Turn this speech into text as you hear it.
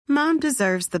Mom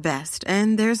deserves the best,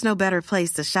 and there's no better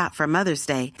place to shop for Mother's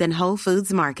Day than Whole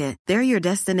Foods Market. They're your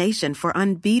destination for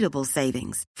unbeatable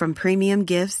savings, from premium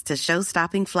gifts to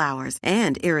show-stopping flowers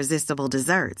and irresistible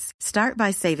desserts. Start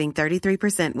by saving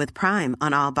 33% with Prime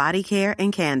on all body care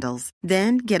and candles.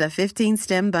 Then get a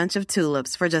 15-stem bunch of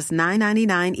tulips for just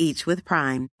 $9.99 each with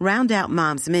Prime. Round out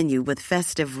Mom's menu with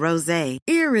festive rosé,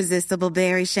 irresistible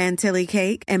berry chantilly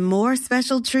cake, and more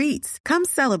special treats. Come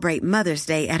celebrate Mother's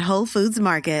Day at Whole Foods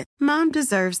Market. Mom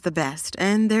deserves the best,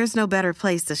 and there's no better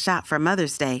place to shop for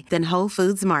Mother's Day than Whole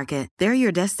Foods Market. They're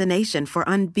your destination for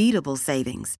unbeatable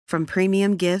savings, from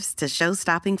premium gifts to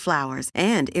show-stopping flowers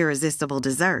and irresistible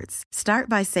desserts. Start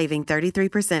by saving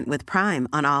 33% with Prime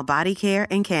on all body care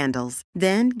and candles.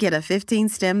 Then get a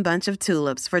 15-stem bunch of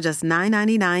tulips for just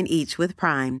 $9.99 each with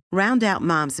Prime. Round out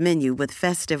Mom's menu with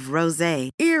festive rosé,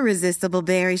 irresistible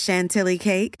berry chantilly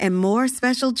cake, and more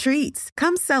special treats.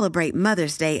 Come celebrate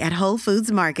Mother's Day at Whole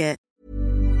Foods Market. Down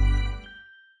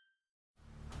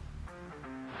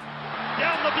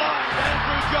the blind,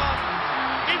 Andrew John.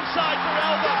 Inside for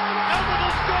Albert. Albert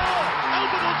will score.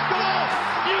 Albert will score.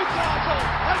 Newcastle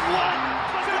have won.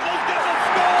 Fiddler's going to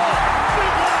score.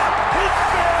 Fiddler, it's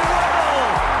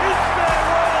farewell. It's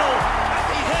farewell.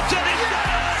 And he hits it. He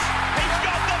does. He's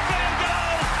got the field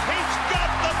goal. He's got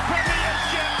the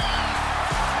premiership.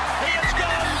 He has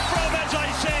gone from, as I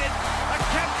said, a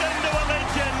captain to a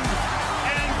legend.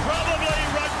 Probably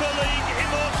rugby league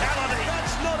immortality.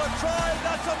 That's not a try,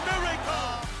 that's a miracle.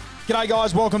 G'day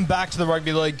guys, welcome back to the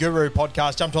Rugby League Guru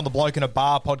podcast. Jumped on the Bloke in a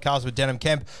Bar podcast with Denham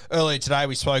Kemp. Earlier today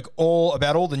we spoke all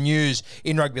about all the news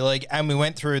in rugby league, and we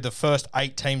went through the first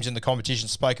 8 teams in the competition,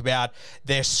 spoke about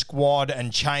their squad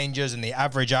and changes and the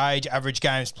average age, average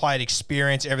games played,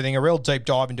 experience, everything. A real deep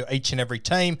dive into each and every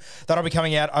team. That'll be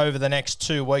coming out over the next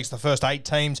 2 weeks. The first 8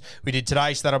 teams we did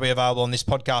today, so that'll be available on this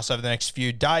podcast over the next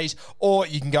few days, or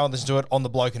you can go and listen to it on the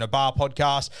Bloke in a Bar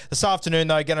podcast. This afternoon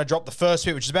though, going to drop the first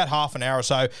bit, which is about half an hour or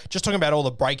so, just talking about all the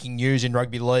breaking news in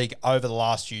rugby league over the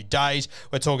last few days.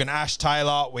 We're talking Ash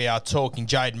Taylor, we are talking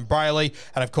Jaden Brayley,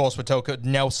 and of course we're talking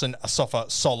Nelson Asafa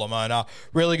Solomona.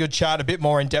 Really good chat, a bit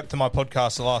more in depth than my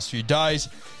podcast the last few days.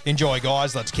 Enjoy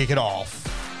guys, let's kick it off.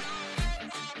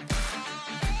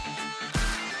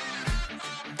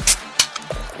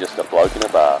 Just a bloke in a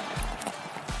bar.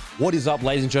 What is up,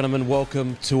 ladies and gentlemen?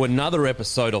 Welcome to another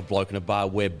episode of Bloke in a Bar.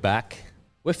 We're back.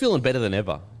 We're feeling better than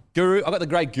ever. Guru, I've got the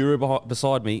great Guru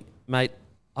beside me. Mate,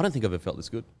 I don't think I've ever felt this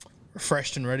good.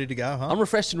 Refreshed and ready to go, huh? I'm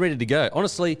refreshed and ready to go.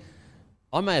 Honestly,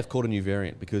 I may have caught a new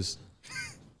variant because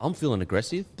I'm feeling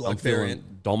aggressive. Bloke I'm feeling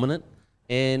variant. dominant.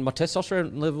 And my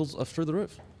testosterone levels are through the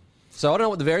roof. So I don't know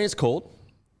what the variant's called.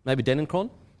 Maybe Denacron?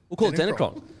 We'll call it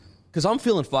Denacron. Because I'm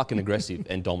feeling fucking aggressive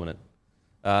and dominant.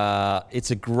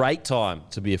 It's a great time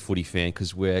to be a footy fan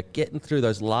because we're getting through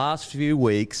those last few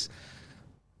weeks.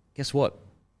 Guess what?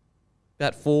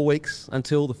 About 4 weeks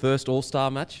until the first All-Star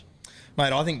match.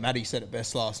 Mate, I think Matty said it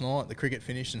best last night. The cricket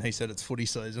finished and he said it's footy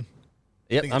season.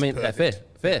 Yep, I mean,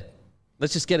 fair.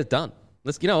 Let's just get it done.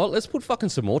 You know what? Let's put fucking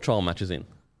some more trial matches in.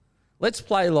 Let's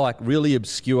play like really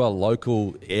obscure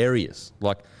local areas,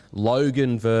 like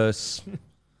Logan versus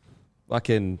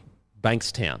fucking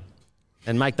Bankstown,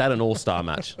 and make that an all-star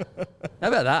match. How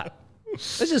about that?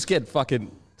 Let's just get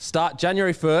fucking start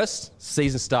January 1st,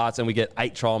 season starts, and we get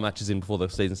 8 trial matches in before the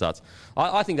season starts.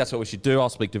 I think that's what we should do. I'll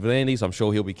speak to Valandis. I'm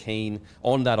sure he'll be keen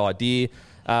on that idea.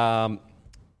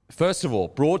 First of all,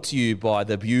 brought to you by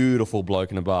the beautiful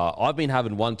Bloke in a Bar. I've been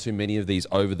having one too many of these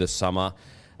over the summer.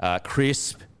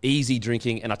 Crisp, easy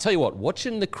drinking. And I tell you what,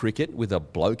 watching the cricket with a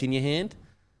bloke in your hand,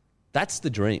 that's the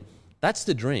dream. That's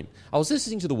the dream. I was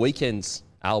listening to The Weeknd's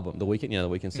album, The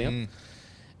Weeknd singer,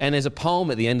 and there's a poem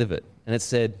at the end of it, and it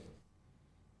said,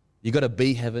 you got to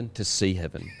be heaven to see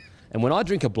heaven. And when I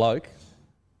drink a bloke,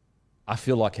 I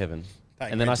feel like heaven.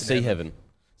 And then I see heaven.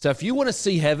 So if you want to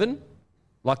see heaven,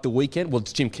 like The Weeknd, well,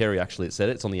 it's Jim Carrey actually that said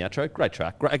it. It's on the outro. Great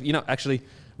track. Great, actually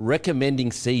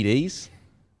recommending CDs.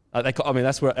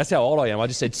 That's how old I am. I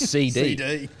just said CD.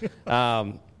 CD.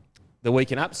 The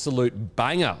Weeknd, absolute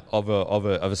banger of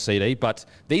a CD. But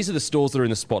these are the stores that are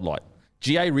in the spotlight.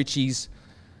 G.A. Ritchie's,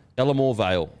 Ellamore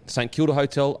Vale, St Kilda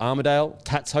Hotel, Armidale,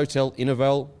 Tats Hotel,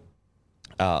 Inverell,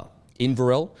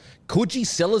 Coogee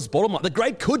Cellars Bottom Line, the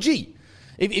great Coogee.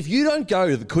 If you don't go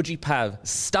to the Coogee Pav,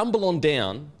 stumble on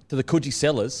down to the Coogee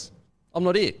Cellars, I'm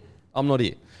not here.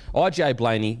 IGA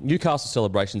Blaney, Newcastle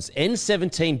Celebrations,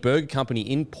 N17 Burger Company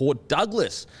in Port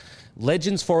Douglas,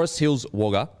 Legends Forest Hills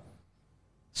Wagga,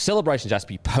 Celebrations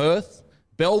Aspie Perth,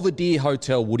 Belvedere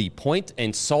Hotel Woody Point,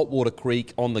 and Saltwater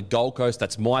Creek on the Gold Coast.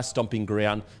 That's my stomping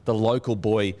ground, the local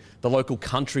boy, the local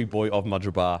country boy of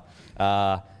Mudgeeraba.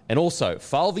 And also,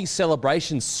 Falvey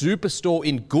Celebration Superstore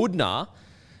in Goodna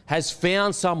has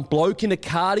found some bloke in a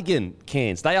cardigan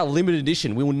cans. They are limited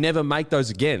edition. We will never make those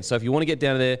again. So if you want to get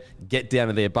down to there, get down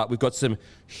to there. But we've got some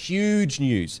huge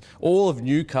news. All of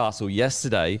Newcastle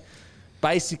yesterday,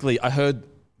 basically, I heard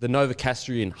the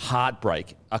Novocastrian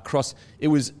heartbreak across. It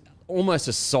was almost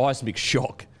a seismic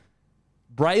shock.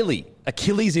 Brayley,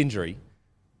 Achilles injury,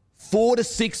 4 to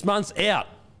 6 months out.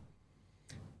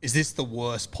 Is this the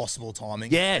worst possible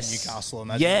timing Yes. for Newcastle?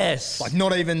 Imagine? Yes. Like,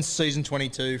 not even season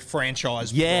 22,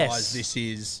 franchise-wise, this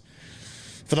is...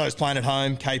 For those playing at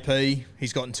home, KP,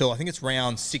 he's got until, I think it's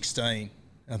round 16.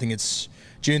 I think it's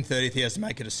June 30th he has to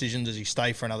make a decision. Does he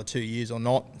stay for another 2 years or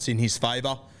not? It's in his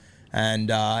favour. And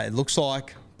it looks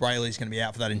like Brayley's going to be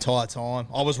out for that entire time.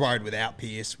 I was worried without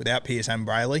Pearce and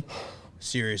Brayley.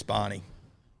 Serious Barney.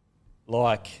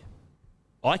 Like,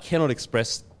 I cannot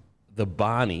express the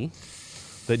Barney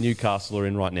that Newcastle are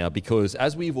in right now because,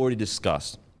 as we've already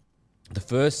discussed, the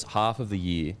first half of the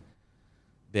year,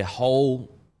 their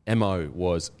whole MO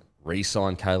was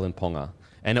re-sign Kalen Ponga.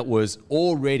 And it was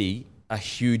already a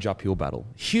huge uphill battle.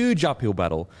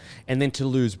 And then to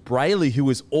lose Brayley, who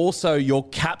was also your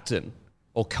captain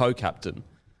or co-captain,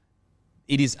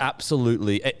 it is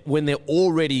absolutely, when they're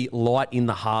already light in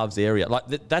the halves area. Like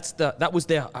that was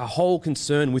their whole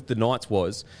concern with the Knights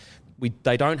was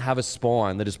they don't have a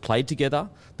spine that has played together,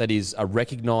 that is a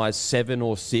recognised 7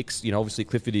 or 6. You know, obviously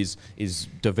Clifford is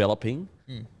developing.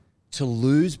 To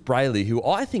lose Brayley, who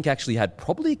I think actually had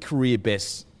probably career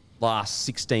best last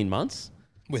 16 months.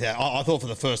 I thought for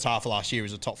the first half of last year he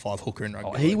was a top 5 hooker in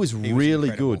rugby. He was really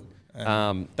good.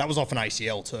 That was off an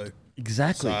ACL too.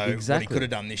 Exactly. What he could have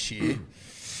done this year,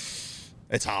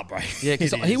 it's heartbreaking. Yeah,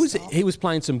 because he was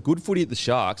playing some good footy at the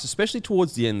Sharks, especially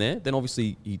towards the end there. Then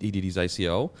obviously he did his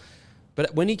ACL.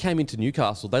 But when he came into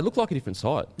Newcastle, they looked like a different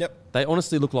side. Yep. They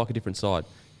honestly look like a different side.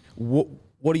 What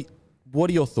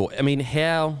are your thoughts? I mean,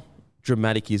 how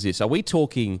dramatic is this? Are we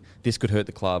talking this could hurt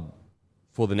the club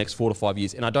for the next 4 to 5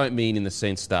 years? And I don't mean in the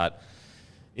sense that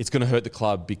it's going to hurt the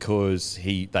club because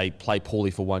they play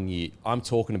poorly for 1 year. I'm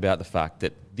talking about the fact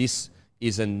that this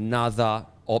is another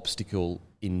obstacle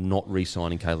in not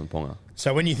re-signing Kalen Ponga.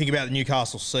 So when you think about the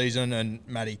Newcastle season, and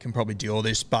Matty can probably do all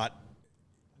this, but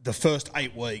the first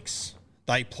 8 weeks,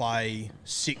 they play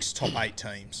 6 top 8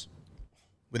 teams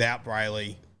without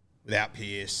Brayley, without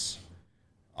Pearce.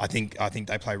 I think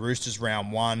they play Roosters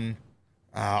round 1.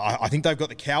 I think they've got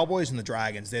the Cowboys and the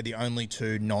Dragons. They're the only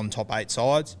 2 non-top 8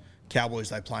 sides. Cowboys,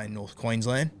 they play in North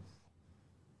Queensland.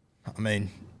 I mean,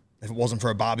 if it wasn't for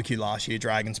a barbecue last year,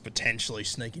 Dragons potentially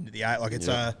sneak into the 8. Like,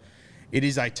 it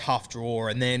is a tough draw.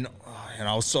 And then,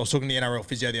 I was talking to the NRL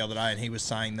physio the other day, and he was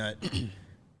saying that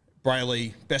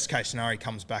Brayley, best case scenario,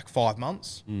 comes back 5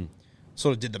 months.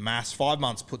 Sort of did the maths. 5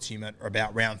 months puts him at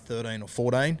about round 13 or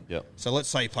 14. Yep. So let's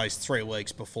say he plays 3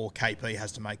 weeks before KP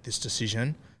has to make this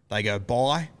decision. They go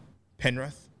by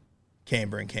Penrith,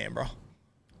 Canberra and Canberra.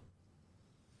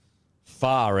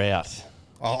 Far out.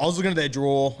 I was looking at their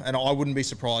draw, and I wouldn't be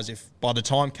surprised if by the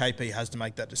time KP has to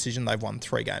make that decision, they've won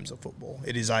 3 games of football.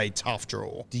 It is a tough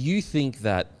draw. Do you think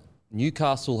that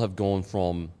Newcastle have gone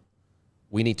from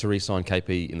we need to re-sign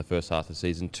KP in the first half of the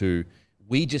season to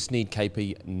we just need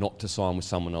KP not to sign with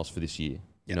someone else for this year?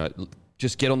 You know,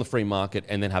 just get on the free market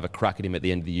and then have a crack at him at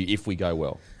the end of the year if we go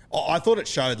well. I thought it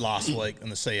showed last week,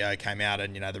 and the CEO came out,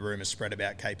 and the rumours spread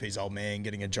about KP's old man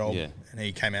getting a job, and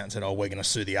he came out and said, "We're going to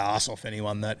sue the arse off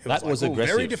anyone that." It was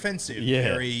aggressive. Very defensive. Yeah.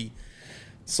 Very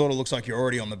sort of looks like you're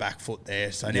already on the back foot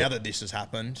there. So now that this has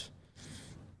happened,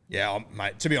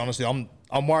 mate. To be honest,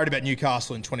 I'm worried about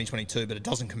Newcastle in 2022, but it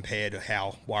doesn't compare to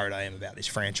how worried I am about this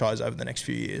franchise over the next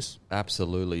few years.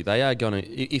 Absolutely, they are going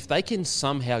to. If they can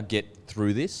somehow get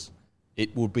through this,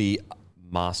 it will be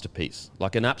masterpiece,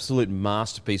 like an absolute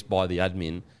masterpiece by the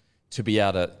admin to be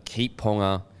able to keep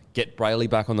Ponga, get Brayley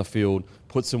back on the field,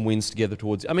 put some wins together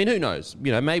towards. I mean, who knows?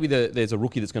 Maybe there's a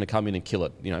rookie that's going to come in and kill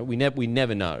it. We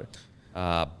never know.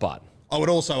 But I would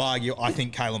also argue I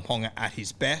think Kalen Ponga at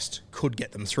his best could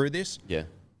get them through this. Yeah.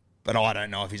 But I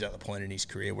don't know if he's at the point in his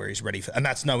career where he's ready for. And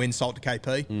that's no insult to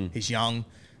KP. He's young.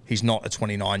 He's not a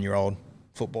 29-year-old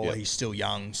footballer. Yep. He's still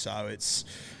young. So it's.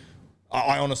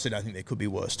 I honestly don't think there could be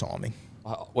worse timing.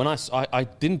 When I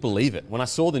didn't believe it. When I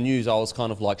saw the news, I was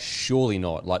kind of like, surely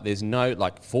not. Like, there's no,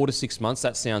 4 to 6 months,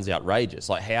 that sounds outrageous.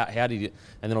 Like, how did it...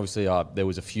 And then obviously there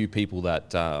was a few people that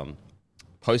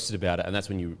posted about it, and that's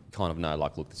when you kind of know,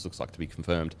 like, look, this looks like to be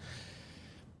confirmed.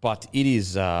 But it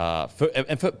is...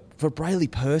 For Brayley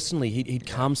personally, he'd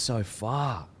come so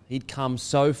far. He'd come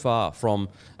so far from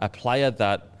a player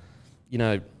that,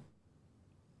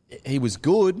 he was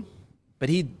good, but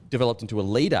he developed into a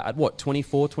leader at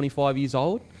 24, 25 years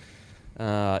old.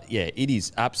 It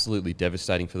is absolutely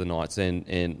devastating for the Knights,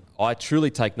 and I truly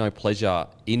take no pleasure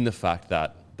in the fact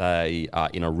that they are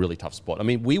in a really tough spot. I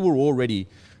mean, we were already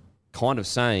kind of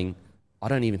saying, I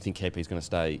don't even think KP is going to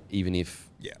stay, even if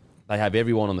they have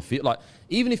everyone on the field. Like,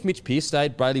 even if Mitch Pearce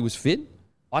stayed, Brayley was fit,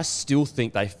 I still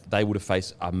think they would have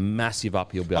faced a massive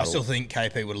uphill battle. I still think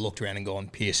KP would have looked around and gone,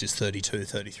 Pearce is 32,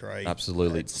 33.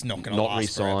 Absolutely. It's not going to last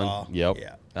re-sign. forever. Yep.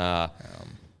 Yeah.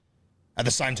 At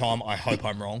the same time, I hope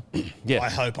I'm wrong. Yeah. I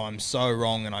hope I'm so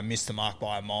wrong and I miss the mark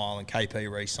by a mile and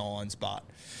KP re-signs, but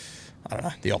I don't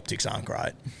know. The optics aren't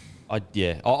great. I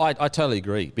totally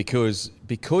agree because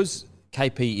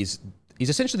KP is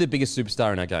essentially the biggest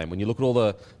superstar in our game. When you look at all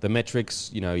the metrics,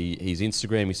 his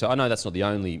Instagram, I know that's not the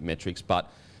only metrics,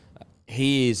 but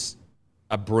he is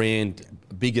a brand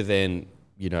bigger than,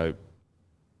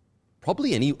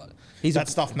 probably any. That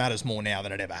stuff matters more now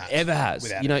than it ever has. Ever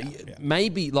has.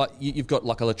 Maybe like you've got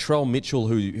like a Latrell Mitchell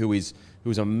who is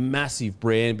a massive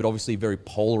brand, but obviously very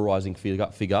polarizing figure.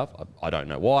 I don't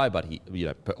know why, but he,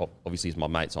 obviously he's my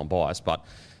mate, so I'm biased. But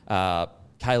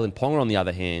Kalen Ponga, on the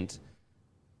other hand,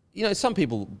 some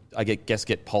people I guess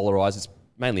get polarized. It's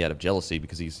mainly out of jealousy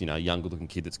because he's a young, good-looking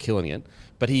kid that's killing it.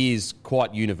 But he is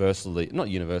quite not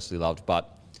universally loved,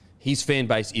 but his fan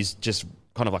base is just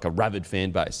kind of like a rabid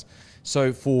fan base.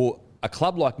 So for a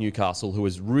club like Newcastle, who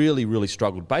has really, really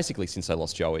struggled basically since they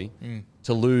lost Joey,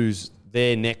 to lose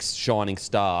their next shining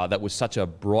star that was such a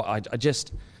bright...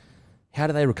 how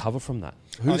do they recover from that?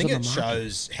 I think it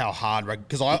shows how hard...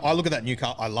 Because I look at that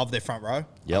Newcastle... I love their front row.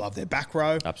 Yep. I love their back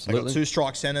row. Absolutely. They've got 2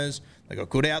 strike centres. They've got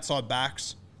good outside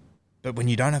backs. But when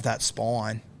you don't have that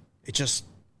spine, it's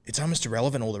almost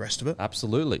irrelevant, all the rest of it.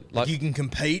 Absolutely. Like you can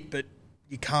compete, but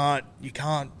you can't...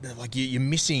 Like, you're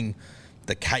missing...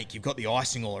 the cake, you've got the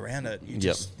icing all around it.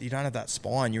 You don't have that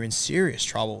spine. You're in serious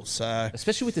trouble. So,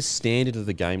 especially with the standard of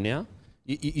the game now,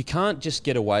 you can't just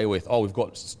get away with, we've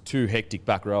got 2 hectic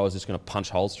back rowers that's going to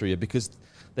punch holes through you, because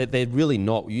they're really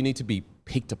not. You need to be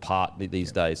picked apart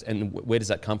these days. And where does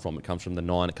that come from? It comes from the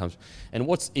 9. And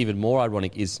what's even more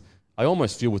ironic is I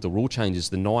almost feel with the rule changes,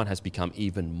 the 9 has become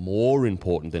even more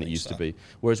important than it used to be.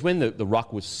 Whereas when the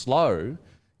ruck was slow,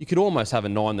 you could almost have a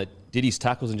 9 that did his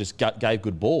tackles and just gave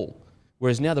good ball.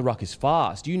 Whereas now the ruck is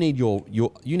fast. You need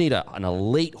an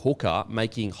elite hooker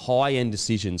making high-end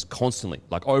decisions constantly,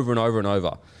 like over and over and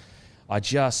over.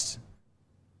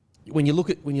 When you look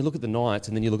at the Knights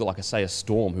and then you look at, like I say, a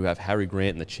Storm who have Harry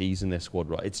Grant and the Cheese in their squad,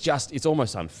 right? It's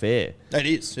almost unfair. It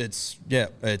is.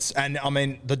 And I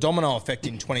mean, the domino effect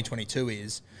in 2022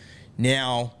 is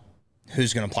now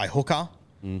who's going to play hooker?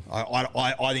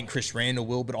 I think Chris Randall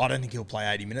will, but I don't think he'll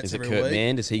play 80 minutes every week. Is it Kurt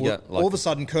Mann? Does he go? All of a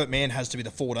sudden, Kurt Mann has to be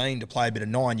the 14 to play a bit of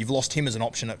 9. You've lost him as an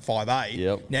option at 5'8".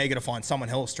 Yep. Now you've got to find someone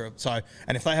else to.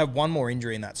 And if they have one more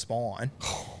injury in that spine,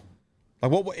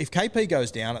 like what if KP goes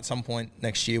down at some point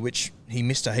next year, which he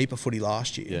missed a heap of footy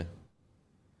last year? Yeah.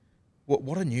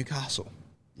 What a Newcastle?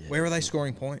 Yeah. Where are they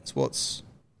scoring points?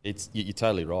 You're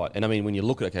totally right. And I mean, when you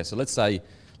look at so let's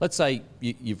say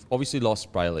you've obviously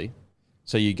lost Brayley,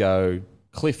 so you go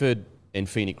Clifford and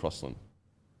Phoenix Crossland.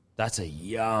 That's a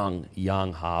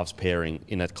young halves pairing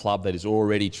in a club that is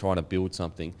already trying to build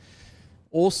something.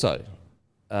 Also,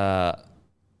 Adam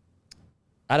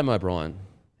O'Brien,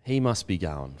 he must be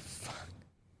going,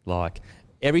 like,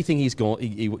 everything he's gone,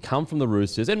 he would come from the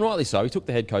Roosters, and rightly so. He took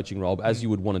the head coaching role, as you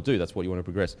would want to do. That's what you want to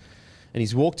progress. And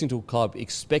he's walked into a club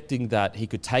expecting that he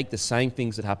could take the same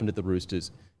things that happened at the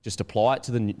Roosters, just apply it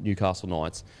to the Newcastle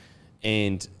Knights,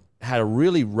 and had a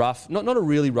really rough, not a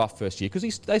really rough first year,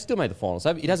 because they still made the finals.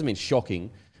 It hasn't been shocking,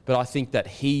 but I think that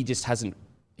he just hasn't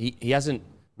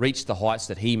reached the heights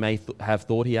that he may have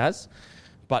thought he has.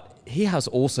 But he has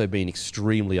also been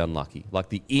extremely unlucky, like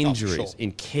the injuries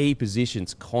in key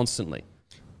positions constantly.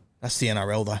 That's the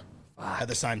NRL though. At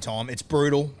the same time, it's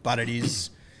brutal, but it is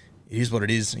what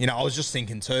it is. I was just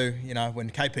thinking too,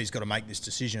 when KP's got to make this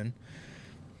decision,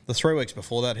 the 3 weeks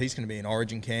before that, he's going to be in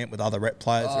Origin camp with other rep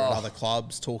players or at other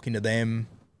clubs, talking to them.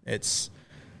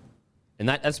 And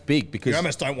that's big, because you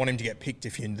almost don't want him to get picked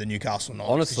if you're in the Newcastle Knights.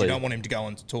 Honestly, you don't want him to go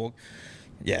and talk.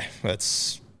 Yeah,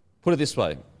 that's... Put it this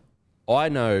way. I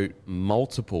know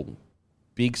multiple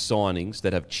big signings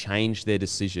that have changed their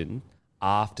decision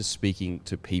after speaking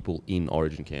to people in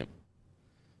Origin camp.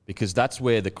 Because that's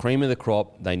where the cream of the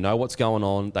crop, they know what's going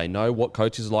on, they know what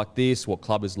coaches like this, what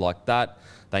club is like that,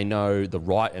 they know the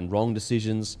right and wrong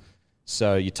decisions.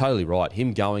 So you're totally right.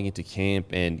 Him going into camp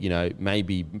and,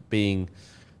 maybe being...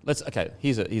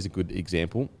 here's a good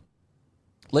example.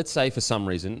 Let's say for some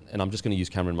reason, and I'm just going to use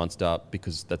Cameron Munster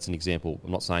because that's an example.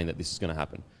 I'm not saying that this is going to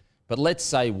happen. But let's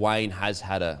say Wayne has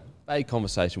had a vague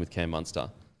conversation with Cam Munster,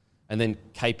 and then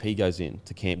KP goes in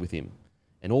to camp with him.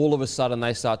 and all of a sudden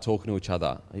they start talking to each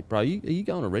other. Hey, bro, are you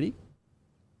going already?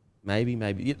 Maybe.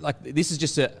 Like, this is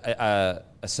just a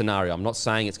scenario. I'm not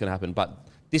saying it's going to happen, but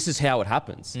this is how it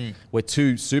happens, where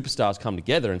two superstars come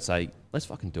together and say, let's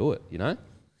fucking do it, you know?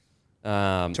 To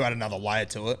add another layer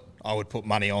to it, I would put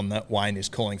money on that Wayne is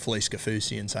calling Felice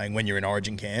Kafusi and saying, when you're in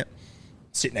Origin camp,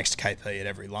 sit next to KP at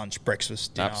every lunch,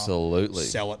 breakfast, dinner. Absolutely.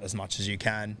 Sell it as much as you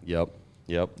can. Yep.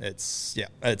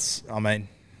 I mean,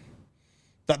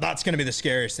 that's going to be the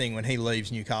scariest thing when he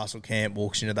leaves Newcastle camp,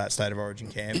 walks into that State of Origin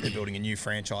camp. They're building a new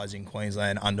franchise in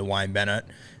Queensland under Wayne Bennett.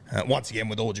 Once again,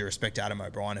 with all due respect to Adam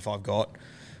O'Brien, if I've got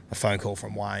a phone call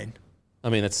from Wayne. I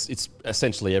mean, it's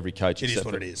essentially every coach. It is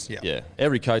what it is, yeah. Yeah,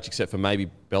 every coach except for maybe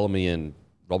Bellamy and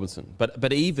Robinson.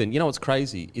 But even, you know what's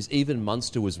crazy, is even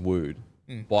Munster was wooed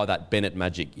by that Bennett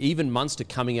magic. Even Munster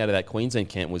coming out of that Queensland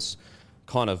camp was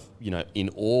kind of, you know, in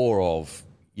awe of,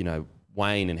 you know,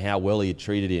 Wayne and how well he had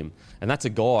treated him. And that's a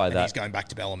guy that... he's going back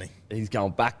to Bellamy. He's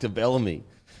going back to Bellamy.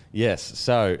 Yes.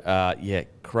 So,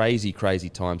 crazy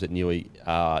times at Newey.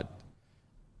 I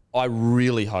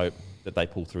really hope that they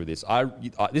pull through this.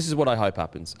 This is what I hope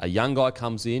happens. A young guy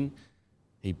comes in,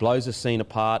 he blows the scene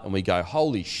apart, and we go,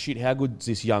 holy shit, how good is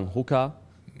this young hooker?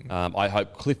 I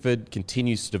hope Clifford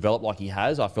continues to develop like he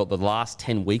has. I felt the last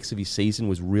 10 weeks of his season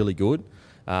was really good.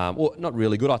 Well, not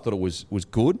really good. I thought it was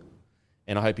good.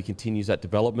 And I hope he continues that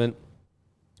development.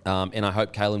 And I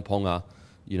hope Kalen Ponga,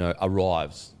 you know,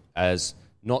 arrives as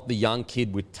not the young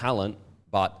kid with talent,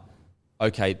 but,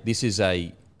 okay, this is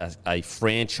a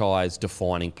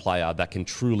franchise-defining player that can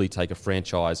truly take a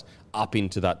franchise up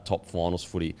into that top finals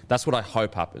footy. That's what I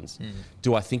hope happens.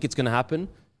 Do I think it's going to happen?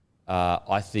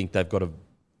 I think they've got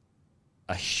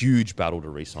a huge battle to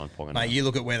re-sign Ponga. Mate, you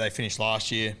look at where they finished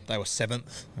last year. They were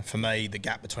 7th. For me, the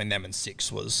gap between them and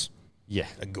 6 was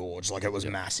a gorge. Like, it was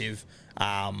massive.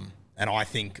 And I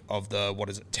think of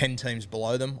the, 10 teams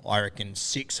below them, I reckon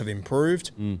 6 have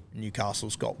improved.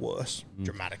 Newcastle's got worse,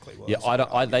 dramatically worse.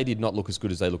 Yeah, they did not look as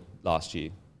good as they looked last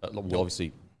year. Well,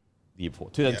 obviously, the year before.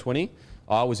 2020,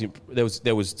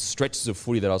 there was stretches of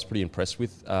footy that I was pretty impressed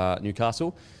with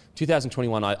Newcastle.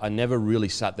 2021, I never really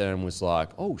sat there and was like,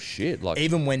 oh, shit. Like,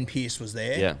 even when Pearce was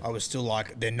there, I was still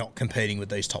like, they're not competing with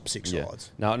these top 6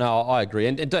 sides. No, I agree.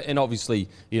 And obviously,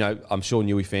 you know, I'm sure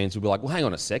Newey fans will be like, well, hang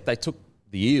on a sec. They took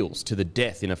the Eels to the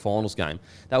death in a finals game.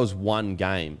 That was one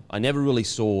game. I never really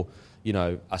saw, you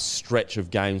know, a stretch of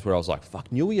games where I was like, fuck,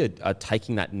 Newey are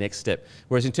taking that next step.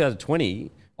 Whereas in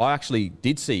 2020, I actually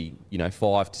did see, you know,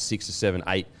 5 to 6 to 7,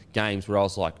 8 games where I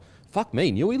was like, fuck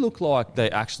me, Newey look like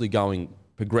they're actually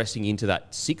progressing into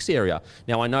that 6 area.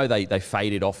 Now, I know they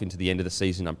faded off into the end of the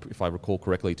season, if I recall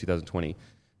correctly, 2020.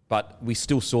 But we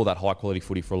still saw that high-quality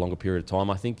footy for a longer period of time,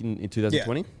 I think, in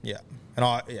 2020. Yeah. And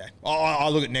I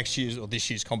look at next year's or this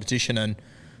year's competition, and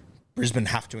Brisbane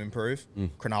have to improve.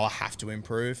 Cronulla have to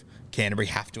improve. Canterbury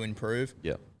have to improve.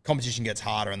 Yeah. Competition gets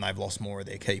harder, and they've lost more of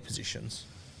their key positions.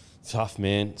 Tough,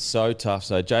 man. So tough.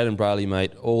 So, Jayden Brailey,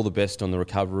 mate, all the best on the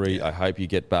recovery. Yeah. I hope you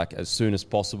get back as soon as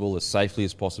possible, as safely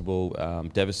as possible.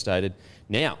 Devastated.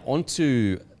 Now, on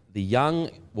to the young...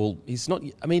 Well, he's not...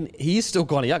 I mean, he is still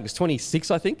kind of young. He's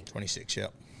 26, I think. 26, yeah.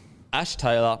 Ash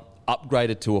Taylor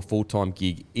upgraded to a full-time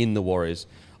gig in the Warriors.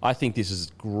 I think this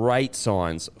is great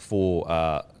signs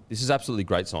for... this is absolutely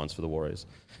great signs for the Warriors.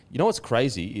 You know what's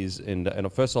crazy is... And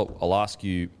first I'll ask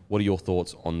you, what are your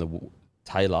thoughts on the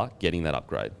Taylor getting that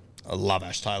upgrade? I love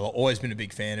Ash Taylor. Always been a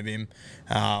big fan of him.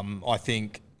 I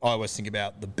always think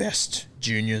about the best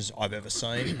juniors I've ever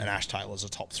seen, and Ash Taylor's a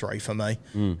top 3 for me.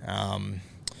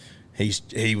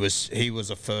 He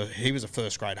was a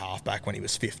first grade halfback when he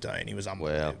was 15. He was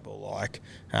unbelievable. Wow. Like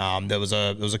there was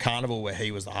a carnival where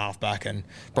he was the halfback and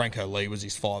Branko Lee was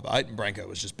his 5'8", and Branko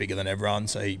was just bigger than everyone,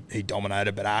 so he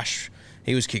dominated. But Ash,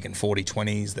 he was kicking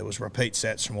 40-20s. There was repeat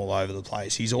sets from all over the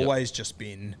place. He's always just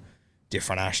been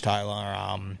different, Ash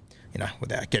Taylor. You know,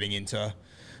 without getting into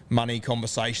money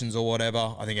conversations or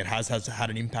whatever, I think it has had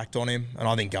an impact on him, and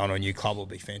I think going to a new club will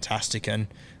be fantastic. And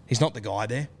he's not the guy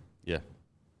there. Yeah.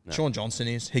 No. Sean Johnson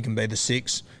is. He can be the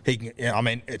 6. He can. Yeah, I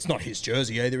mean, it's not his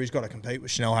jersey either. He's got to compete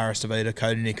with Chanel Harris-Tavita,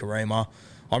 Cody Nikorima.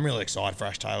 I'm really excited for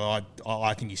Ash Taylor.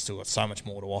 I think he's still got so much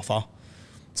more to offer.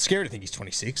 It's scary to think he's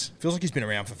 26. Feels like he's been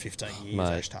around for 15 years, mate.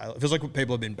 Ash Taylor. It feels like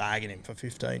people have been bagging him for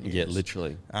 15 years. Yeah,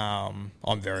 literally. I'm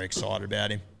very excited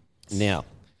about him. Now,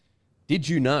 did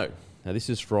you know? Now, this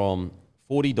is from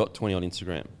 40.20 on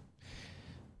Instagram.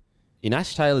 In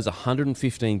Ash Taylor's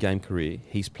 115-game career,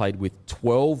 he's played with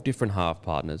 12 different half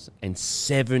partners and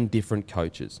 7 different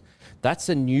coaches. That's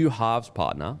a new halves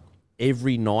partner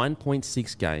every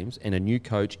 9.6 games and a new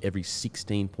coach every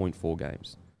 16.4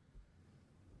 games.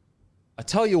 I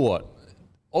tell you what,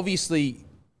 obviously,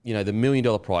 the $1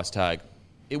 million price tag,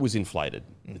 it was inflated.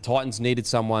 The Titans needed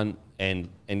someone, and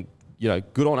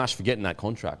good on Ash for getting that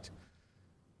contract.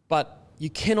 But you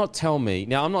cannot tell me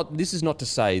now. This is not to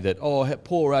say that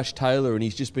poor Ash Taylor and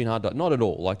he's just been hard. Not at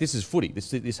all. Like, this is footy.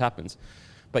 This happens.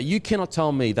 But you cannot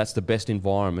tell me that's the best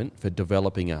environment for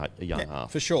developing a young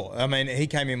half. For sure. I mean, he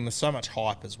came in with so much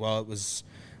hype as well. Is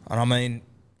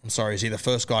he the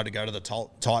first guy to go to the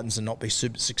Titans and not be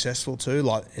super successful too?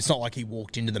 Like, it's not like he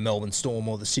walked into the Melbourne Storm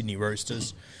or the Sydney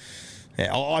Roosters.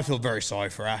 Yeah, I feel very sorry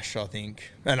for Ash, I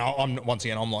think. And I'm like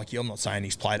you. I'm not saying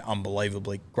he's played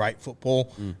unbelievably great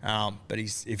football, but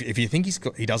if you think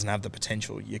he doesn't have the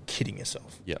potential, you're kidding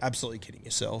yourself. Yep. Absolutely kidding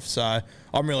yourself. So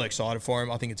I'm really excited for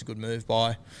him. I think it's a good move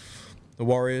by the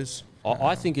Warriors.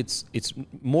 I think it's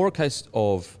more a case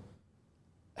of,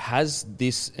 has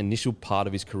this initial part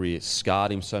of his career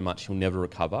scarred him so much he'll never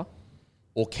recover,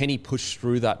 or can he push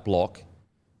through that block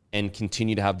and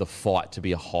continue to have the fight to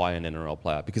be a high-end NRL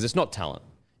player? Because it's not talent.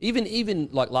 Even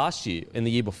like last year and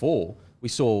the year before, we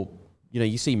saw,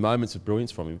 you see moments of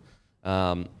brilliance from him.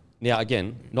 Now,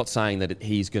 again, not saying that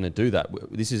he's going to do that.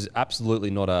 This is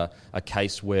absolutely not a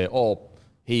case where,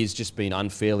 he's just been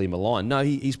unfairly maligned. No,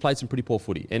 he's played some pretty poor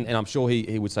footy, and I'm sure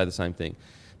he would say the same thing.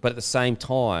 But at the same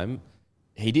time,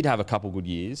 he did have a couple good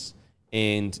years,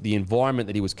 and the environment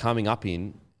that he was coming up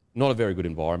in, not a very good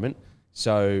environment.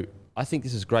 So I think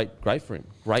this is great for him.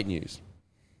 Great news.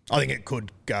 I think it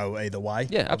could go either way.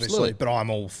 Yeah, absolutely. But I'm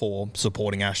all for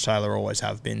supporting Ash Taylor, always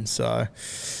have been. So,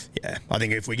 yeah, I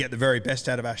think if we get the very best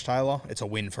out of Ash Taylor, it's a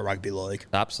win for rugby league.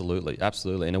 Absolutely.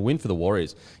 And a win for the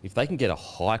Warriors. If they can get a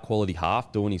high-quality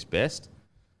half doing his best,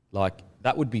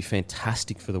 that would be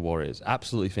fantastic for the Warriors.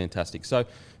 Absolutely fantastic. So,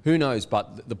 who knows?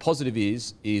 But the positive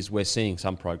is we're seeing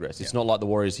some progress. It's not like the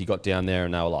Warriors, he got down there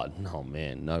and they were like, oh,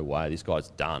 man, no way, this guy's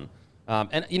done.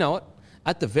 And you know what?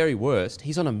 At the very worst,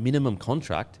 he's on a minimum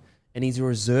contract and he's a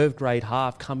reserve grade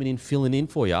half coming in, filling in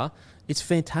for you. It's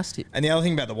fantastic. And the other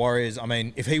thing about the Warriors, I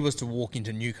mean, if he was to walk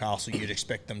into Newcastle, you'd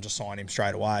expect them to sign him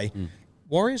straight away.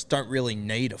 Warriors don't really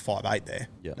need a 5'8" there.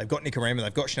 Yeah. They've got Nicarima,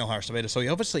 they've got Chanel Harris-Tavita, so he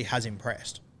obviously has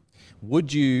impressed.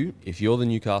 Would you, if you're the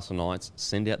Newcastle Knights,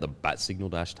 send out the bat signal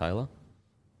to Ash Taylor?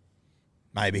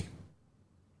 Maybe.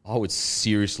 I would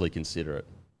seriously consider it.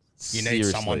 You need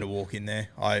someone to walk in there.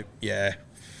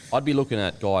 I'd be looking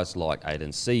at guys like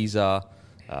Aiden Caesar,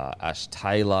 Ash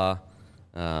Taylor.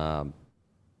 I'd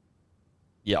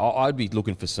be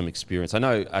looking for some experience. I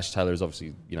know Ash Taylor is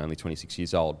obviously only 26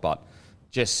 years old, but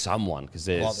just someone, because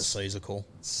there's... I like the Caesar call.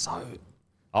 So...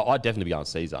 I'd definitely be going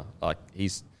Caesar. I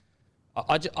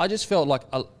just felt like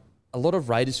a lot of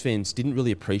Raiders fans didn't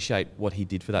really appreciate what he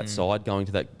did for that side going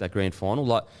to that grand final.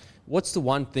 Like, what's the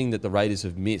one thing that the Raiders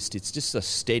have missed? It's just a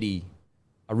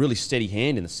really steady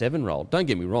hand in the 7 role. Don't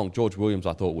get me wrong, George Williams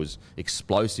I thought was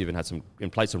explosive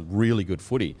and played some really good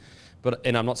footy.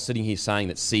 And I'm not sitting here saying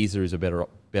that Caesar is a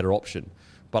better option.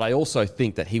 But I also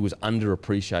think that he was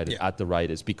underappreciated at the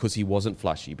Raiders because he wasn't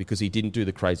flashy, because he didn't do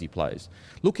the crazy plays.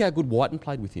 Look how good Whiten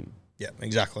played with him. Yeah,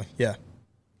 exactly. Yeah.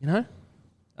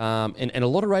 And a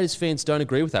lot of Raiders fans don't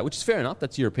agree with that, which is fair enough.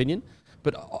 That's your opinion.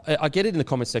 But I get it in the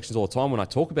comment sections all the time when I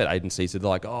talk about Aiden Caesar. They're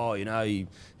like,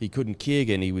 he couldn't kick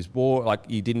and he was bored. Like,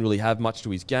 he didn't really have much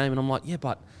to his game. And I'm like, yeah,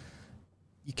 but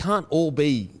you can't all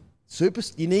be super.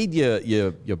 You need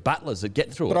your battlers that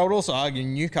get through it. But I would also argue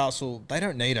Newcastle, they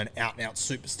don't need an out-and-out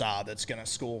superstar that's going to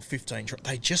score 15.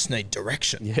 They just need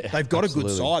direction. Yeah, they've got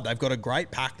absolutely. a good side. They've got a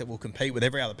great pack that will compete with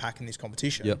every other pack in this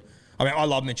competition. Yep. I mean, I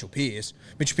love Mitchell Pearce.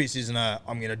 Mitchell Pearce isn't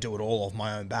I'm going to do it all off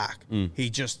my own back.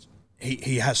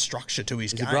 He has structure to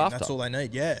his game. That's all they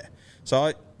need. Yeah. So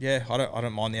I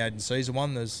don't mind the Aiden Caesar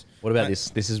one. What about this?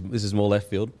 This is more left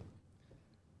field.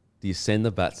 Do you send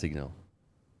the bat signal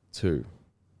to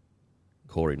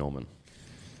Corey Norman?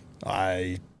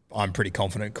 I'm pretty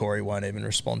confident Corey won't even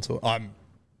respond to it. I'm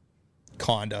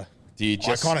kind of. Do you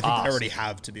just? I kind of think they already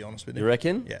have, to be honest with you. You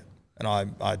reckon? Yeah. And I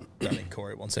don't think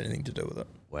Corey wants anything to do with it.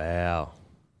 Wow.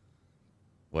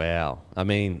 I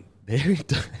mean, they've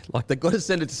got to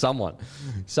send it to someone.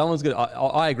 Someone's going to...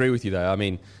 I agree with you, though. I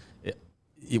mean,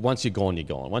 once you're gone, you're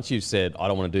gone. Once you've said, I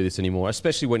don't want to do this anymore,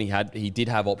 especially when he did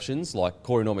have options like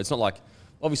Corey Norman. It's not like...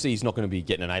 Obviously, he's not going to be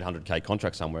getting an $800K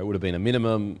contract somewhere. It would have been a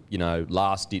minimum,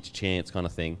 last-ditch chance kind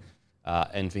of thing.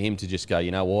 And for him to just go,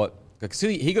 you know what? Because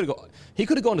he could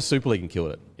have gone to Super League and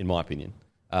killed it, in my opinion.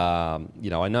 I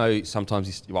know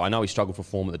sometimes I know he struggled for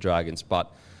form at the Dragons, but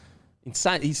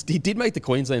insane. He did make the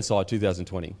Queensland side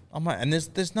 2020. Oh mate, and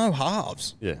there's no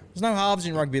halves. Yeah, there's no halves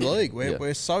in rugby league.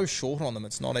 We're so short on them.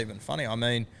 It's not even funny. I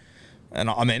mean, And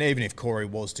I mean, even if Corey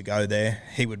was to go there,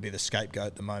 he would be the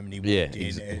scapegoat the moment he walked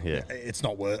in. It's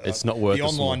not worth. It's not worth the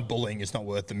online bullying. Is not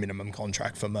worth the minimum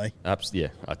contract for me. Yeah,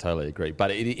 I totally agree.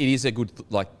 But it is a good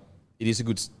it is a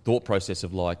good thought process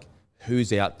of like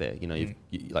who's out there. You know,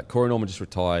 like Corey Norman just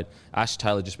retired. Ash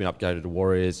Taylor just been upgraded to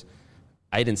Warriors.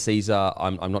 Aiden Caesar,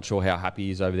 I'm not sure how happy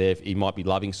he is over there. He might be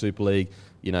loving Super League.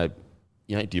 You know,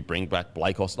 do you bring back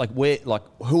Blake Austin?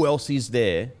 Who else is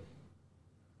there?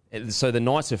 And so the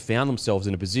Knights have found themselves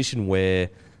in a position where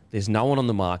there's no one on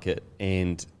the market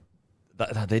and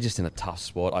they're just in a tough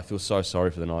spot. I feel so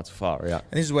sorry for the Knights, far out.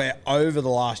 And this is where over the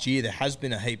last year there has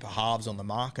been a heap of halves on the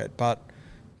market, but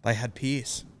they had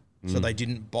Pearce, so they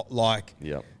didn't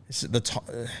Yep.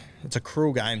 It's a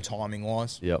cruel game timing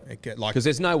wise. Yep. Because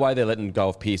there's no way they're letting go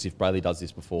of Pearce if Brayley does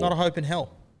this before. Not a hope in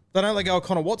hell. They don't let go of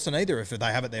Connor Watson either if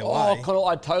they have it their way. Oh, Connor,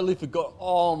 I totally forgot.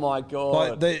 Oh, my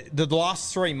God. The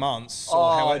last 3 months,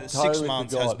 or 6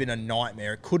 months, has been a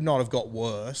nightmare. It could not have got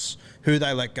worse. Who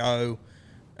they let go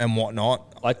and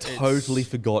whatnot. I totally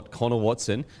forgot Connor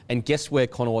Watson. And guess where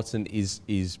Connor Watson is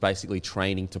basically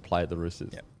training to play at the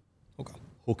Roosters? Yeah.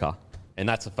 Hooker. And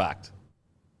that's a fact.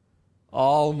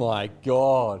 Oh, my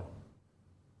God.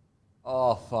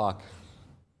 Oh, fuck.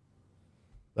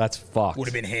 That's fucked. Would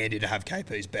have been handy to have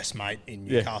KP's best mate in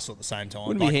Newcastle at the same time.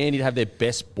 Wouldn't it be handy to have their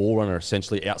best ball runner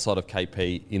essentially outside of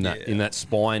KP in that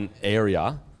spine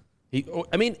area?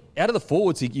 Out of the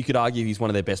forwards, you could argue he's one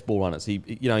of their best ball runners. He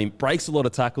breaks a lot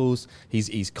of tackles.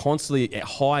 He's constantly at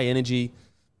high energy.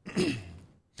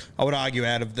 I would argue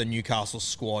out of the Newcastle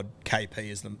squad,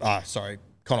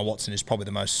 Connor Watson is probably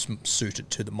the most suited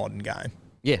to the modern game.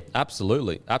 Yeah,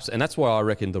 absolutely. And that's why I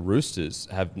reckon the Roosters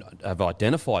have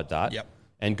identified that. Yep.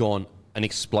 And gone an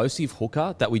explosive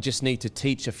hooker that we just need to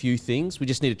teach a few things. We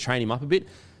just need to train him up a bit.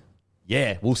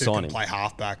 Yeah, we'll sign him. Play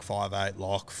halfback, 5'8",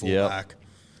 lock, fullback.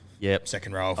 Yep.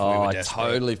 Second row if we were I desperate.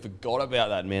 Totally forgot about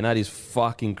that, man. That is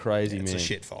fucking crazy, man. It's a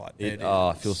shit fight.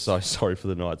 I feel so sorry for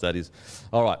the Knights. That is.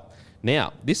 All right.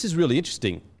 Now, this is really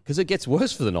interesting because it gets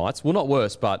worse for the Knights. Well, not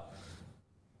worse, but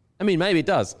maybe it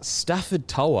does. Stafford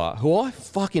Toa, who I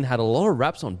fucking had a lot of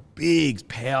raps on, big,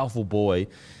 powerful boy.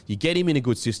 You get him in a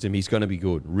good system, he's going to be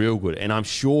good, real good. And I'm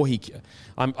sure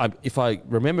if I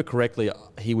remember correctly,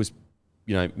 he was,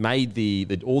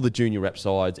 made all the junior rep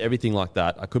sides, everything like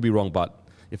that. I could be wrong, but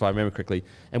if I remember correctly.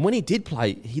 And when he did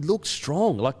play, he looked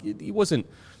strong. Like he wasn't,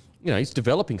 he's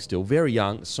developing still, very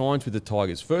young, signs with the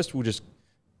Tigers. First, we'll just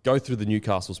go through the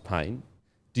Newcastle's pain.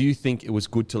 Do you think it was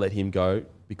good to let him go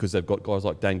because they've got guys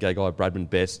like Dan Gagai, Bradman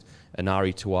Best,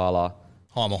 Anari Tuala,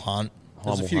 Heimel Hunt?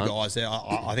 There's a few guys there.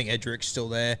 I think Edric's still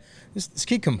there. This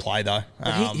kid can play though.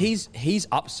 His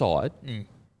upside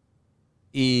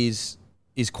is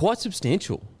quite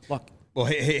substantial. Well,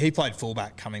 he played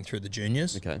fullback coming through the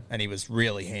juniors. Okay. And he was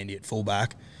really handy at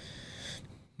fullback.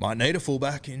 Might need a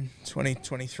fullback in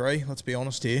 2023. Let's be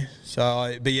honest here. So,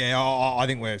 I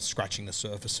think we're scratching the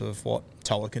surface of what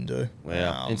Toa can do.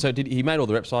 Wow. And so, did he made all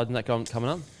the rep sides in that coming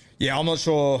up? Yeah, I'm not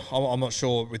sure. I'm not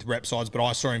sure with rep sides, but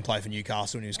I saw him play for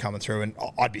Newcastle when he was coming through, and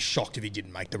I'd be shocked if he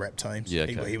didn't make the rep teams. Yeah,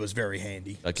 okay. He was very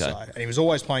handy. Okay. And he was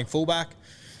always playing fullback,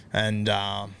 and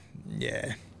I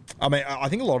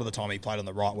think a lot of the time he played on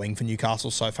the right wing for Newcastle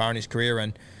so far in his career,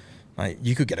 and mate,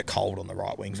 you could get a cold on the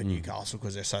right wing for Newcastle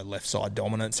because they're so left side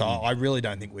dominant. So I really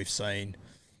don't think we've seen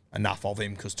enough of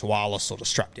him because Tuala sort of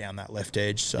strapped down that left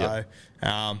edge. So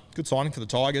good signing for the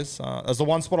Tigers. There's the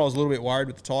one spot I was a little bit worried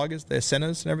with the Tigers, their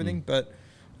centres and everything, but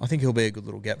I think he'll be a good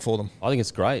little get for them. I think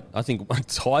it's great. I think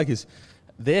Tigers,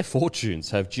 their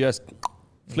fortunes have just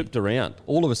flipped around.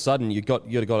 All of a sudden, you've got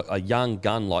a young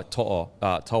gun like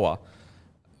Toa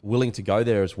willing to go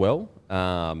there as well.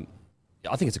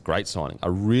 I think it's a great signing,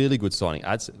 a really good signing.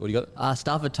 Ads, what do you got?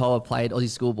 Stafford Toa played Aussie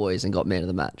Schoolboys and got man of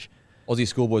the match. Aussie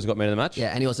Schoolboys got man of the match? Yeah,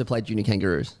 and he also played Junior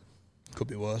Kangaroos. Could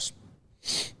be worse.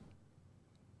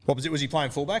 What was it? Was he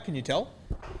playing fullback? Can you tell?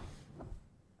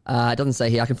 It doesn't say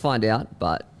here. I can find out,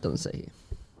 but it doesn't say here.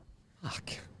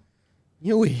 Fuck.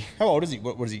 Yui. How old is he?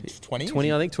 What is he? 20?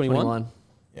 20, I think. 21.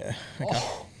 Yeah. Okay.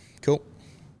 Cool.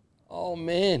 Oh,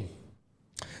 man.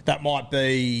 That might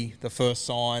be the first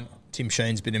sign. Tim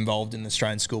Sheen's been involved in the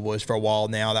Australian Schoolboys for a while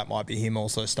now. That might be him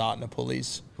also starting to throw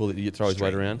his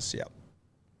weight around? Yep.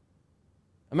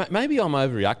 Maybe I'm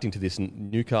overreacting to this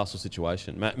Newcastle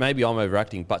situation. Maybe I'm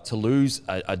overreacting, but to lose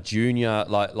a junior,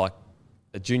 like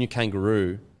a junior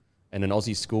kangaroo and an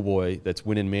Aussie schoolboy that's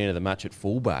winning man of the match at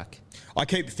fullback. I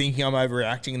keep thinking I'm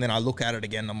overreacting, and then I look at it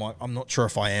again and I'm like, I'm not sure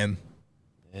if I am.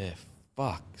 Yeah,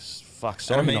 fuck.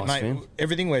 Sorry, mate, fan.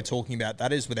 Everything we're talking about,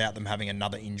 that is without them having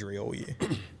another injury all year.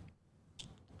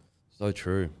 So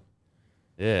true.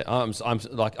 Yeah,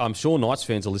 I'm sure Knights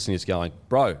fans are listening to this going,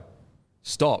 bro,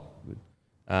 Stop.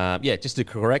 Just a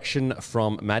correction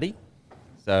from Maddie.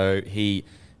 So he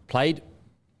played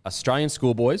Australian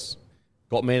schoolboys,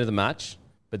 got man of the match,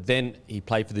 but then he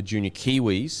played for the junior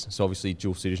Kiwis, so obviously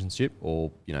dual citizenship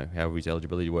or, however his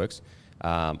eligibility works,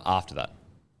 after that.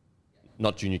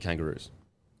 Not junior Kangaroos.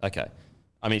 Okay.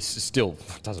 I mean, still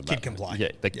doesn't matter. Kid can play.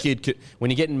 Yeah, kid could. When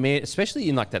you're getting man, especially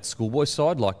in like that schoolboy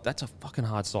side, like that's a fucking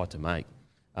hard side to make.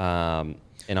 And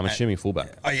I'm assuming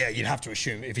fullback. Oh, yeah, you'd have to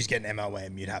assume. If he's getting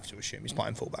MOM, you'd have to assume he's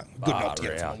playing fullback. Good enough to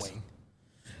get from the wing.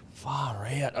 Far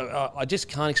out. I just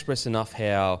can't express enough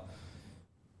how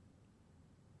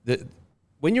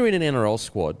when you're in an NRL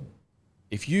squad,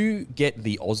 if you get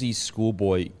the Aussie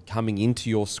schoolboy coming into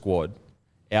your squad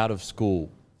out of school,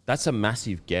 that's a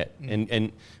massive get.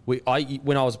 And when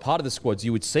I was part of the squads,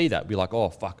 you would see that. Be like, oh,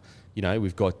 fuck.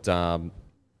 We've got, for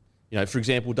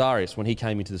example, Darius, when he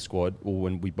came into the squad, or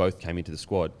when we both came into the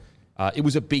squad, it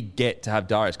was a big get to have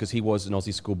Darius because he was an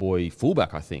Aussie schoolboy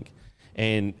fullback, I think.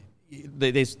 And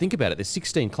think about it, there's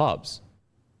 16 clubs.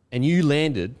 And you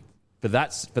landed, for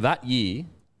that year,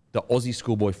 the Aussie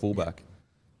schoolboy fullback.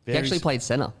 He actually played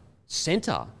centre.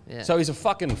 Centre? Yeah. So he's a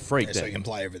fucking freak then. So he can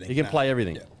play everything. He can play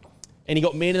everything. Yeah. And he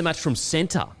got man of the match from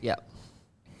centre. Yeah.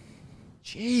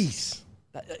 Jeez.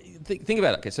 Think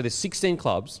about it. Okay, so there's 16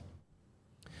 clubs,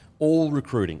 all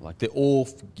recruiting. Like they're all,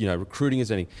 recruiting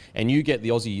as anything. And you get the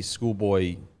Aussie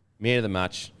schoolboy man of the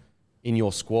match in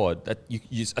your squad. That you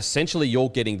essentially you're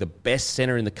getting the best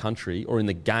centre in the country or in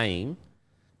the game.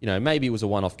 Maybe it was a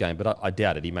one-off game, but I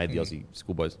doubt it. He made the Aussie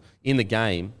schoolboys in the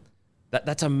game.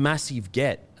 That's a massive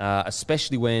get,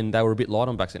 especially when they were a bit light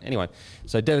on backs then. Anyway,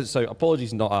 so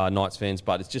apologies, Knights fans,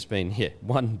 but it's just been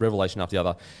one revelation after the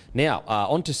other. Now,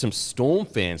 on to some Storm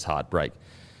fans' heartbreak.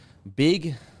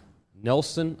 Big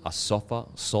Nelson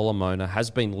Asafa Solomona has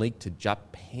been linked to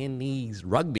Japanese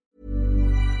rugby.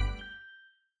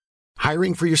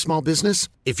 Hiring for your small business?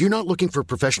 If you're not looking for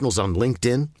professionals on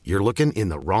LinkedIn, you're looking in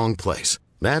the wrong place.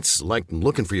 That's like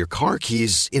looking for your car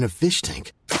keys in a fish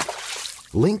tank.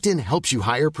 LinkedIn helps you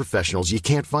hire professionals you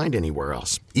can't find anywhere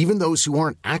else, even those who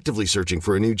aren't actively searching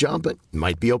for a new job but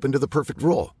might be open to the perfect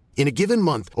role. In a given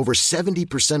month, over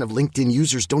 70% of LinkedIn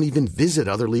users don't even visit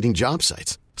other leading job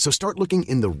sites. So start looking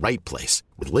in the right place.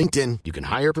 With LinkedIn, you can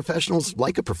hire professionals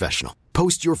like a professional.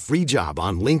 Post your free job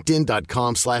on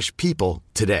linkedin.com/people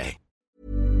today.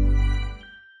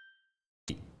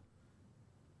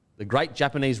 The great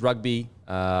Japanese rugby.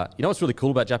 You know what's really cool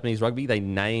about Japanese rugby? They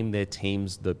name their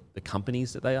teams the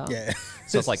companies that they are. Yeah.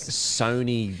 So it's like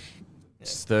Sony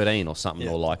 13 or something,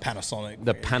 or like Panasonic.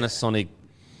 The Panasonic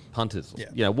punters.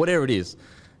 Yeah. Whatever it is.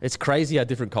 It's crazy how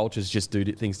different cultures just do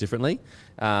things differently.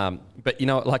 But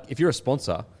like if you're a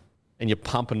sponsor and you're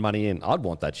pumping money in, I'd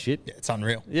want that shit. Yeah, it's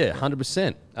unreal. Yeah,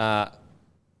 100%.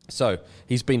 So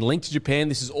he's been linked to Japan.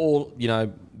 This is all,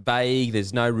 vague.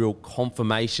 There's no real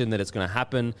confirmation that it's going to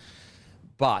happen.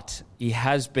 But he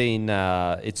has been,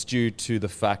 it's due to the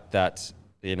fact that,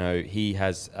 he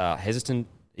has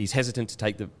he's hesitant to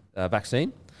take the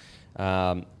vaccine.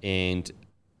 And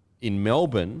in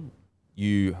Melbourne,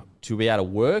 to be able to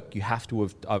work, you have to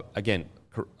have, again,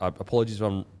 apologies if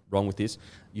I'm wrong with this,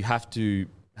 you have to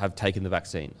have taken the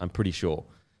vaccine, I'm pretty sure.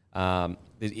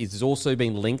 It's also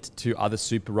been linked to other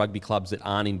Super Rugby clubs that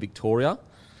aren't in Victoria.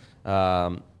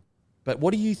 But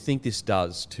what do you think this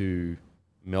does to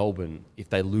Melbourne if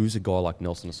they lose a guy like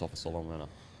Nelson Asafa Solomona?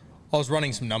 I was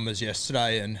running some numbers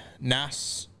yesterday, and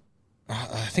Nas,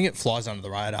 I think it flies under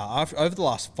the radar. Over the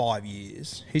last 5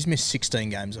 years, he's missed 16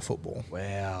 games of football.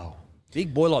 Wow.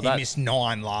 Big boy like that. He missed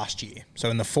 9 last year. So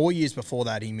in the 4 years before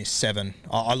that, he missed 7.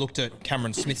 I looked at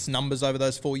Cameron Smith's numbers over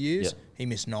those 4 years. Yep. He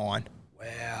missed 9.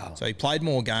 Wow. So he played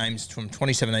more games from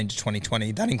 2017 to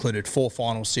 2020. That included 4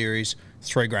 final series,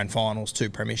 3 grand finals, 2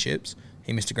 premierships.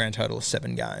 He missed a grand total of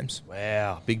 7 games.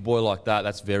 Wow. Big boy like that,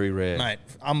 that's very rare. Mate,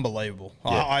 unbelievable.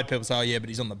 Yeah. I had people say, oh, yeah, but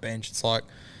he's on the bench. It's like,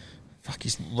 fuck,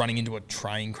 he's running into a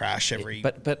train crash every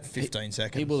 15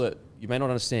 seconds. People that you may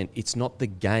not understand, it's not the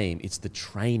game, it's the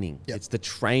training. Yep. It's the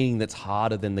training that's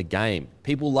harder than the game.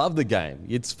 People love the game.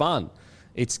 It's fun.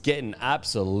 It's getting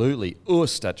absolutely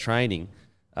oosed at training.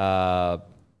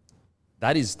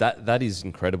 That is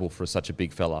incredible for such a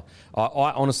big fella.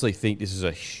 I honestly think this is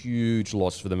a huge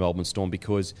loss for the Melbourne Storm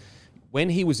because when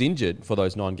he was injured for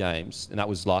those 9 games, and that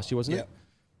was last year, wasn't it?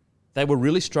 They were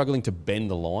really struggling to bend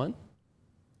the line.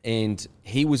 And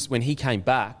when he came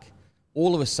back,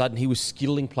 all of a sudden he was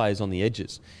skittling players on the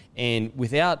edges. And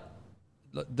without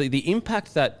the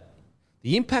impact that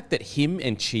him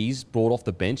and Cheese brought off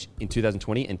the bench in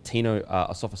 2020 and Tino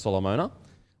Asafa Solomona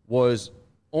was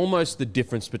almost the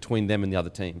difference between them and the other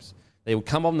teams. They would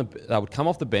come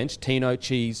off the bench, Tino,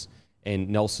 Cheese, and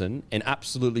Nelson and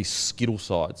absolutely skittle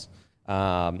sides.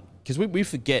 Because we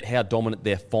forget how dominant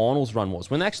their finals run was.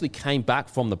 When they actually came back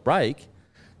from the break,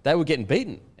 they were getting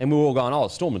beaten. And we were all going, oh,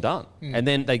 Storm are done. And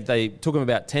then they took them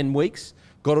about 10 weeks,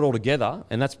 got it all together,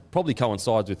 and that's probably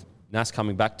coincides with Nas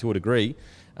coming back to a degree.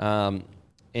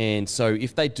 And so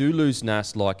if they do lose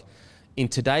Nas, like in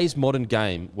today's modern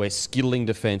game where skittling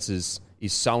defences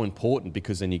is so important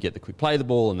because then you get the quick play of the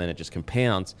ball and then it just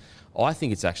compounds, I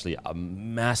think it's actually a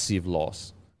massive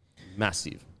loss.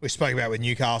 Massive. We spoke about with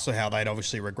Newcastle how they'd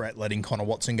obviously regret letting Connor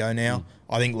Watson go now.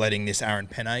 I think letting this Aaron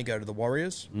Penne go to the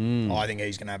Warriors, I think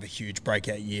he's going to have a huge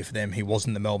breakout year for them. He was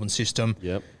in the Melbourne system.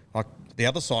 Yep. Like the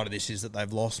other side of this is that they've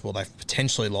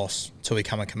potentially lost Tui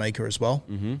Kamika as well.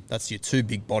 That's your two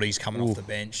big bodies coming off the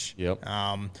bench. Yep.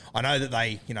 I know that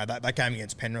that game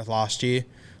against Penrith last year,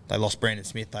 they lost Brandon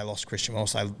Smith, they lost Christian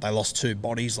Wells, they lost two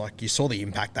bodies. Like you saw the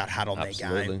impact that had on their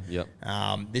game. Yep.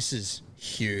 This is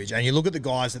huge. And you look at the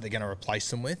guys that they're going to replace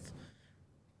them with,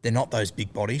 they're not those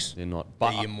big bodies. They're not.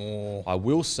 But they're more... I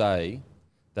will say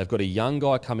they've got a young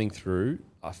guy coming through.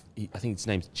 I think his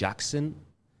name's Jackson.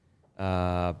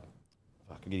 I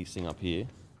can get his thing up here.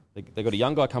 They've got a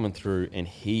young guy coming through, and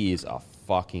he is a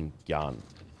fucking gun.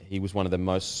 He was one of the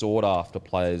most sought-after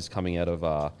players coming out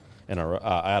of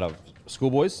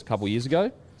schoolboys a couple of years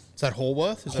ago. Is that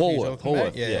Hallworth?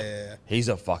 Hallworth, yeah. He's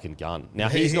a fucking gun. Now,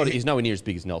 he's nowhere near as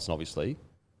big as Nelson, obviously,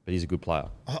 but he's a good player.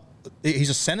 He's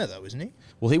a centre, though, isn't he?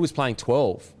 Well, he was playing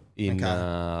 12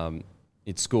 in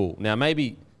school. Now,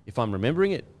 maybe, if I'm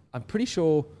remembering it, I'm pretty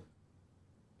sure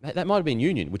that might have been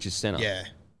Union, which is centre. Yeah.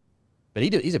 But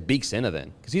he's a big centre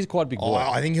then, because he's quite a big boy.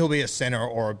 I think he'll be a centre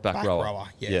or a back rower.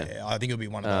 Yeah, I think he'll be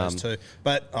one of those too.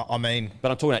 But I mean,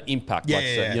 but I'm talking about impact. You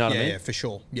know what I mean? Yeah, for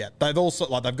sure. Yeah, they've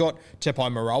also they've got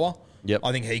Tepai Moroa. Yep.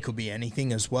 I think he could be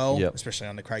anything as well, especially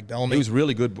under Craig Bellamy. He was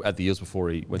really good at the Eels before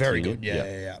he went very to good.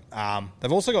 Union. Yeah.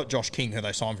 They've also got Josh King, who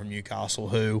they signed from Newcastle,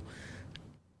 who,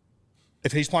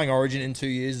 if he's playing Origin in 2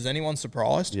 years, is anyone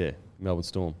surprised? Yeah, Melbourne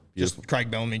Storm. Beautiful. Just Craig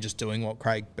Bellamy just doing what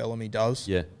Craig Bellamy does.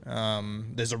 Yeah.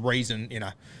 There's a reason,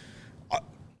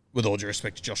 with all due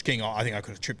respect to Josh King, I think I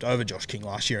could have tripped over Josh King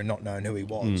last year and not known who he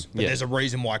was. But there's a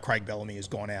reason why Craig Bellamy has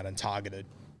gone out and targeted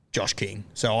Josh King.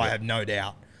 So I have no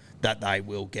doubt that they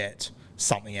will get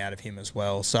something out of him as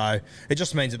well. So it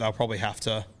just means that they'll probably have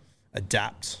to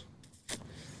adapt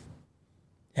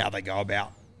how they go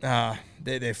about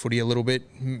their footy a little bit.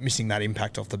 Missing that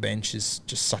impact off the bench is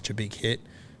just such a big hit.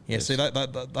 Yeah, see,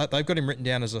 they've got him written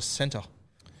down as a centre.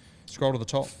 Scroll to the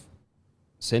top.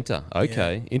 Centre,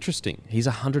 okay, interesting. He's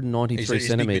 193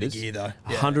 centimetres, gear, though.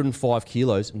 105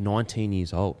 kilos, 19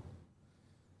 years old.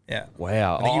 Yeah.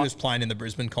 Wow. I think he was playing in the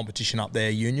Brisbane competition up there,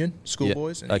 Union,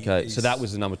 schoolboys. Yeah. Okay, so that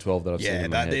was the number 12 that I've seen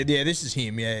in my head. Yeah, this is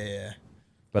him, yeah.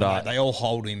 But they all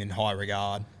hold him in high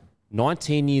regard.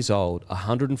 19 years old,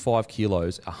 105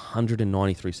 kilos,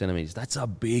 193 centimetres. That's a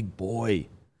big boy.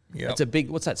 Yeah. That's a big,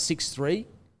 what's that, 6'3"?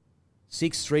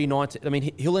 6'3", 19. I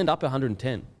mean, he'll end up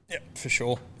 110. Yeah, for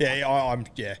sure. I'm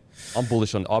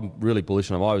bullish on. I'm really bullish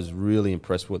on him. I was really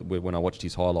impressed with when I watched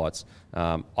his highlights.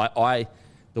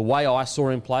 The way I saw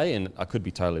him play, and I could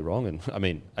be totally wrong. And I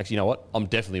mean, actually, you know what? I'm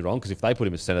definitely wrong because if they put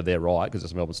him as centre, they're right because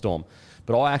it's Melbourne Storm.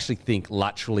 But I actually think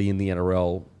laterally in the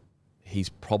NRL, he's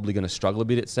probably going to struggle a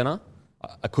bit at centre.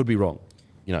 I could be wrong,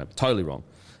 totally wrong.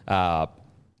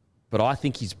 But I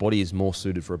think his body is more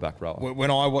suited for a back rower.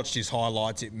 When I watched his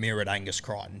highlights, it mirrored Angus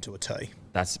Crichton to a T.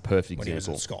 That's a perfect when example. When he was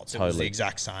at Scots. Totally. It was the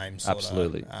exact same.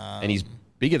 Absolutely. And he's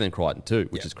bigger than Crichton too,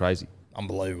 which is crazy.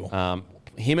 Unbelievable.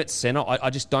 Him at centre, I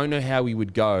just don't know how he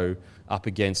would go up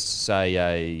against, say,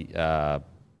 I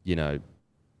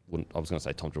was going to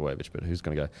say Tom Trbojevic, but who's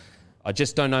going to go? I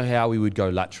just don't know how he would go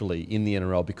laterally in the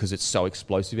NRL because it's so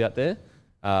explosive out there.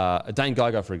 Dane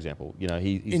Geiger, for example,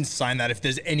 he's in saying that if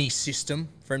there's any system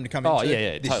for him to come into,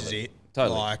 this totally. is it.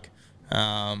 Totally.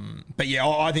 But yeah,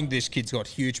 I think this kid's got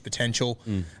huge potential.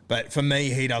 But for me,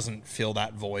 he doesn't fill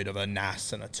that void of a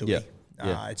Nas and a Tui.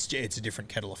 It's a different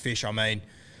kettle of fish. I mean,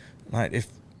 mate,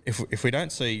 if we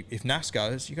don't see if Nas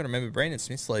goes, you got to remember Brandon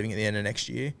Smith's leaving at the end of next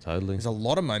year. Totally, there's a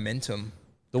lot of momentum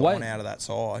going out of that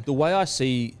side. The way I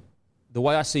see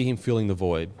him filling the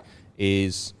void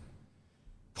is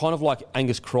kind of like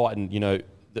Angus Crichton.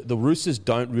 The Roosters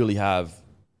don't really have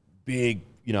big,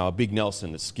 a big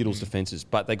Nelson that skittles defences,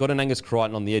 but they got an Angus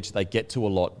Crichton on the edge they get to a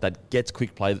lot, that gets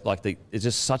quick play. It's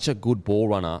just such a good ball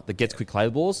runner that gets quick play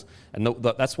balls. And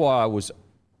that's why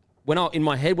in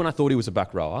my head, when I thought he was a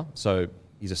back rower, so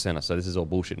he's a centre, so this is all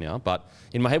bullshit now, but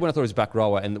in my head when I thought he was a back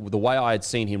rower and the way I had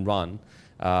seen him run,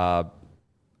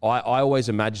 I always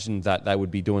imagined that they would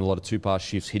be doing a lot of two-pass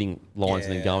shifts, hitting lines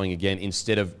and then Yeah. going again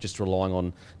instead of just relying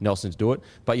on Nelson to do it.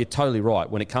 But you're totally right.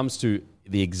 When it comes to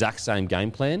the exact same game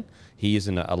plan, he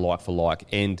isn't a like for like.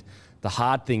 And the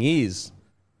hard thing is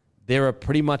there are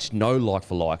pretty much no like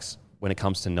for likes when it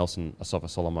comes to Nelson Asafa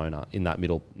Solomona in that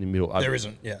middle. There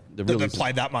isn't, yeah. There They've really isn't.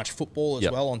 played that much football as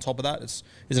Yep. well on top of that.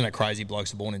 Isn't it crazy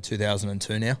blokes are born in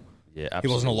 2002 now? Yeah, He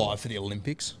wasn't absolutely. alive for the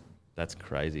Olympics. That's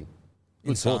crazy.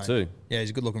 Good Insane. thought too. Yeah,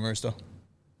 he's a good-looking rooster.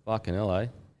 Fucking hell, eh?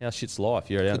 How shit's life?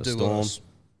 You're out Could at the do Storm. worse.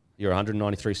 You're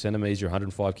 193 centimetres. You're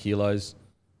 105 kilos.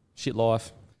 Shit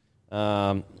life.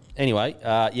 Anyway,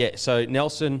 yeah. So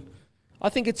Nelson, I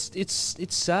think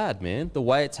it's sad, man. The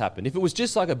way it's happened. If it was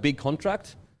just like a big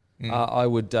contract, I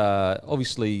would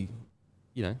obviously,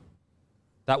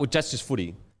 that's just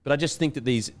footy. But I just think that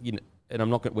these, and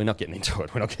we're not getting into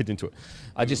it. We're not getting into it.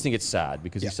 I just think it's sad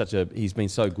because he's been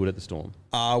so good at the Storm.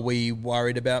 Are we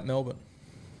worried about Melbourne?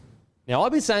 Now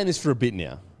I've been saying this for a bit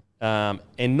now,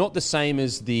 and not the same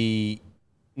as the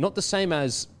the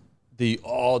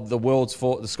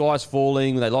sky's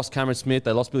falling. They lost Cameron Smith.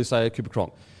 They lost Billy Slater, Cooper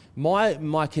Cronk.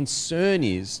 My concern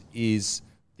is these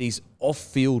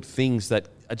off-field things that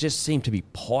just seem to be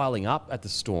piling up at the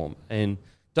Storm. And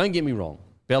don't get me wrong,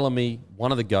 Bellamy,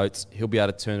 one of the GOATs, he'll be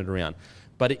able to turn it around.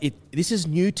 But this is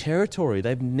new territory.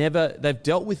 They've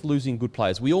dealt with losing good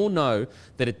players. We all know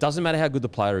that it doesn't matter how good the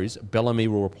player is, Bellamy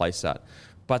will replace that.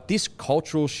 But this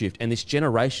cultural shift and this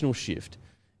generational shift,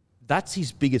 that's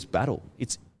his biggest battle.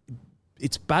 It's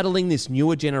battling this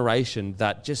newer generation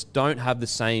that just don't have the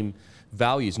same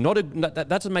values. That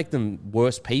doesn't make them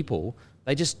worse people.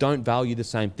 They just don't value the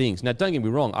same things. Now, don't get me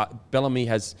wrong. Bellamy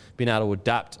has been able to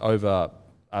adapt over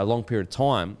a long period of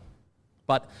time,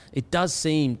 but it does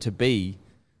seem to be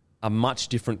a much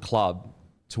different club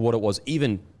to what it was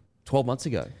even 12 months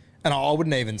ago. And I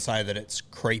wouldn't even say that it's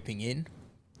creeping in.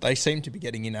 They seem to be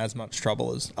getting in as much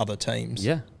trouble as other teams.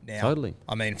 Yeah, now. totally.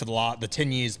 I mean, for the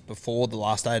 10 years before the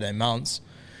last 18 months,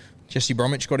 Jesse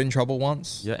Bromwich got in trouble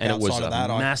once. Yeah, and it was Outside of a that,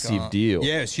 I massive can't- deal.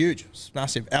 Yeah, it's huge. It's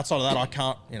massive. Outside of that, I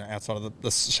can't, outside of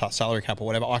the salary cap or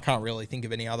whatever, I can't really think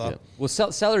of any other. Yeah. Well,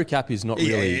 salary cap is not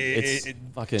really. It's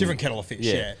fucking different kettle of fish,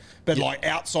 yeah. But like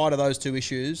outside of those two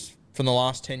issues, from the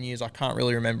last 10 years, I can't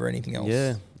really remember anything else.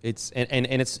 Yeah,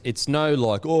 it's no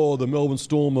like, oh, the Melbourne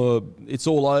Storm it's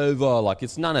all over. Like,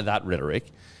 it's none of that rhetoric,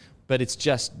 but it's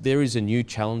just there is a new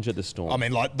challenge at the Storm. I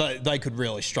mean, like they could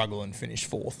really struggle and finish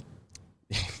fourth.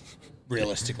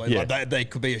 Realistically, Yeah. like they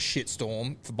could be a shit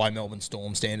storm by Melbourne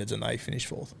Storm standards, and they finish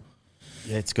fourth.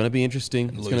 Yeah, it's going to be interesting.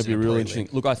 It's going to be losing really a interesting.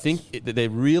 pre-league. Look, I think that they're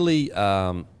really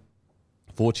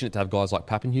fortunate to have guys like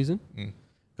Pappenhuisen,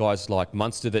 guys like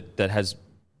Munster that has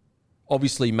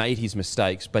obviously made his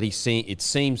mistakes, but it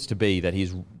seems to be that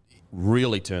he's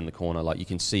really turned the corner. Like, you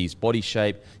can see his body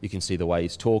shape, you can see the way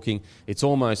he's talking. It's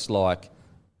almost like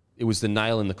it was the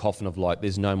nail in the coffin of like,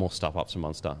 there's no more stuff ups from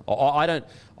Munster. I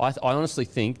honestly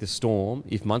think the Storm,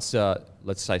 if Munster,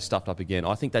 let's say, stuffed up again,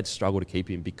 I think they'd struggle to keep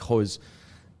him, because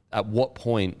at what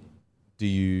point do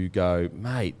you go,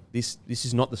 mate, this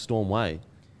is not the Storm way?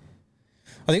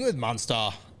 I think with Munster,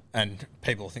 and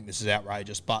people think this is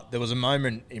outrageous, but there was a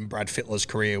moment in Brad Fittler's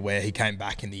career where he came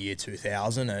back in the year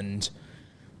 2000 and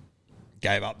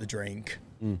gave up the drink,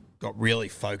 got really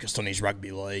focused on his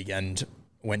rugby league, and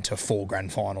went to 4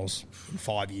 grand finals in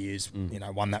 5 years,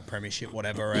 won that premiership,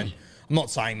 whatever. And I'm not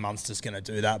saying Munster's going to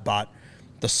do that, but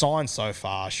the signs so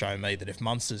far show me that if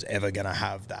Munster's ever going to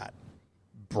have that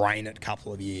brain at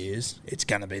couple of years, it's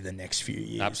going to be the next few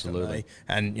years. Absolutely.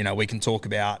 For me. And, we can talk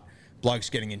about blokes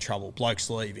getting in trouble, blokes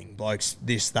leaving, blokes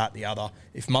this, that, the other.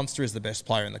 If Munster is the best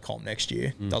player in the comp next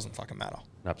year, it doesn't fucking matter.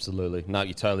 Absolutely. No,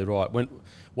 you're totally right. When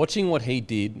watching what he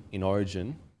did in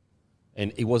Origin,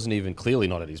 and he wasn't even clearly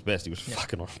not at his best. He was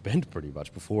fucking on a bend pretty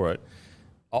much before it.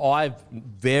 I've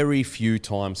very few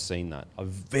times seen that. I've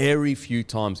very few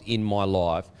times in my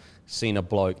life seen a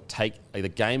bloke take the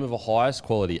game of a highest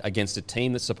quality against a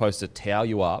team that's supposed to towel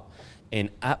you up and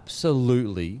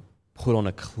absolutely put on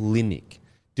a clinic,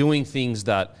 doing things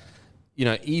that,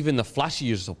 even the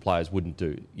flashiest of players wouldn't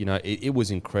do. It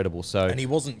was incredible. So, And he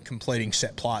wasn't completing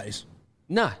set plays.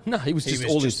 No, he was He just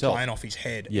was all just himself. playing off his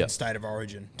head Yeah. in State of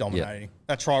Origin, dominating.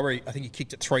 That try where I think he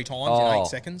kicked it 3 times in 8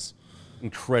 seconds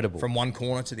Incredible. from one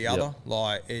corner to the other.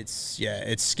 Like, it's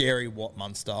scary what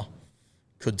Munster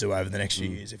could do over the next few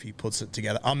years if he puts it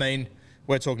together. I mean,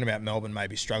 we're talking about Melbourne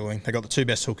maybe struggling. They got the 2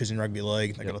 best hookers in rugby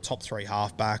league. They got a top 3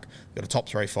 halfback. Got a top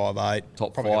 3 5'8".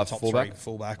 Top probably got a 5 fullback. 3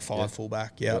 fullback, 5 Yep.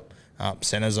 fullback. Yep.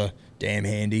 Centers are damn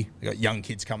handy. We've got young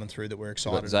kids coming through that we're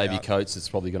excited Got Xavier about. Coates is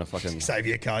probably going to fucking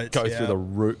Xavier Coates, go through the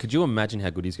root. Could you imagine how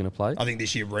good he's going to play? I think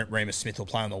this year Remus Smith will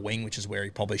play on the wing, which is where he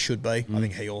probably should be. I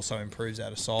think he also improves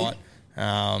out of sight.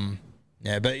 I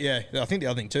think the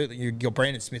other thing too, that you got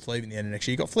Brandon Smith leaving the end of next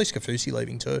year. You got Felice Kafusi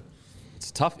leaving too.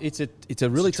 It's tough. It's a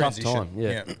really tough time.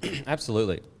 Yeah,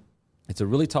 absolutely. It's a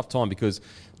really tough time because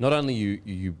not only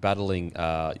you battling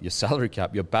your salary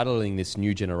cap, you're battling this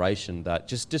new generation that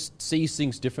just sees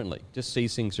things differently.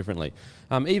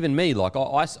 Even me, like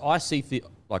I see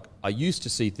I used to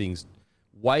see things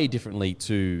way differently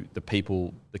to the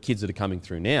kids that are coming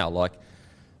through now. Like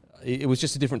it was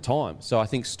just a different time. So I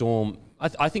think Storm,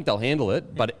 I think they'll handle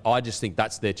it, but I just think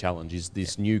that's their challenge, is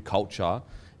this new culture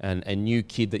and a new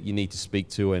kid that you need to speak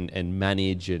to and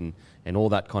manage and all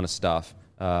that kind of stuff.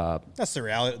 That's the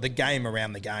reality. The game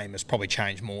around the game has probably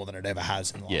changed more than it ever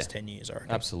has in the last 10 years, I reckon.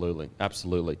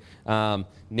 Absolutely.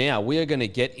 Now, we are going to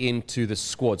get into the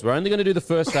squads. We're only going to do the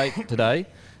first 8 today,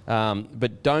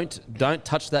 but don't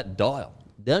touch that dial.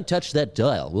 Don't touch that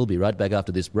dial. We'll be right back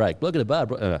after this break. Look at the bar.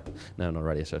 No, not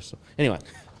radio show. Anyway,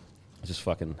 I just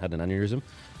fucking had an aneurysm.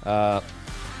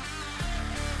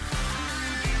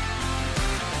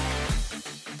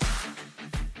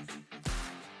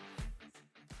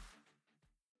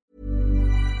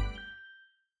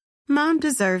 Mom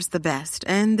deserves the best,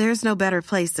 and there's no better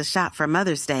place to shop for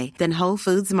Mother's Day than Whole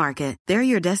Foods Market. They're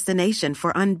your destination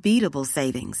for unbeatable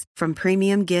savings, from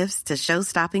premium gifts to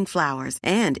show-stopping flowers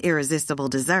and irresistible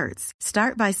desserts.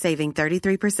 Start by saving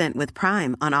 33% with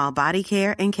Prime on all body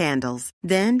care and candles.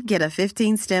 Then get a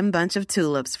 15-stem bunch of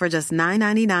tulips for just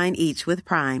 $9.99 each with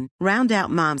Prime. Round out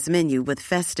Mom's menu with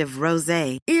festive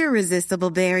rosé,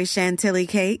 irresistible berry chantilly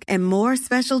cake, and more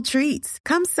special treats.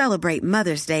 Come celebrate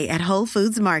Mother's Day at Whole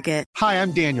Foods Market. Hi,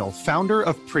 I'm Daniel, founder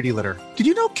of Pretty Litter. Did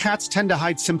you know cats tend to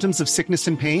hide symptoms of sickness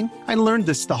and pain? I learned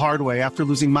this the hard way after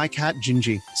losing my cat,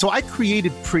 Gingy. So I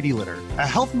created Pretty Litter, a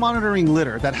health monitoring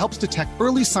litter that helps detect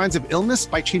early signs of illness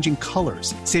by changing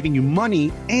colors, saving you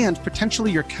money and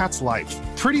potentially your cat's life.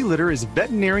 Pretty Litter is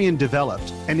veterinarian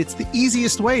developed, and it's the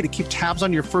easiest way to keep tabs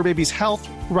on your fur baby's health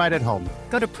right at home.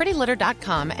 Go to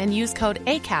prettylitter.com and use code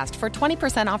ACAST for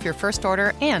 20% off your first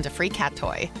order and a free cat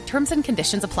toy. Terms and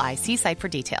conditions apply. See site for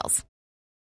details.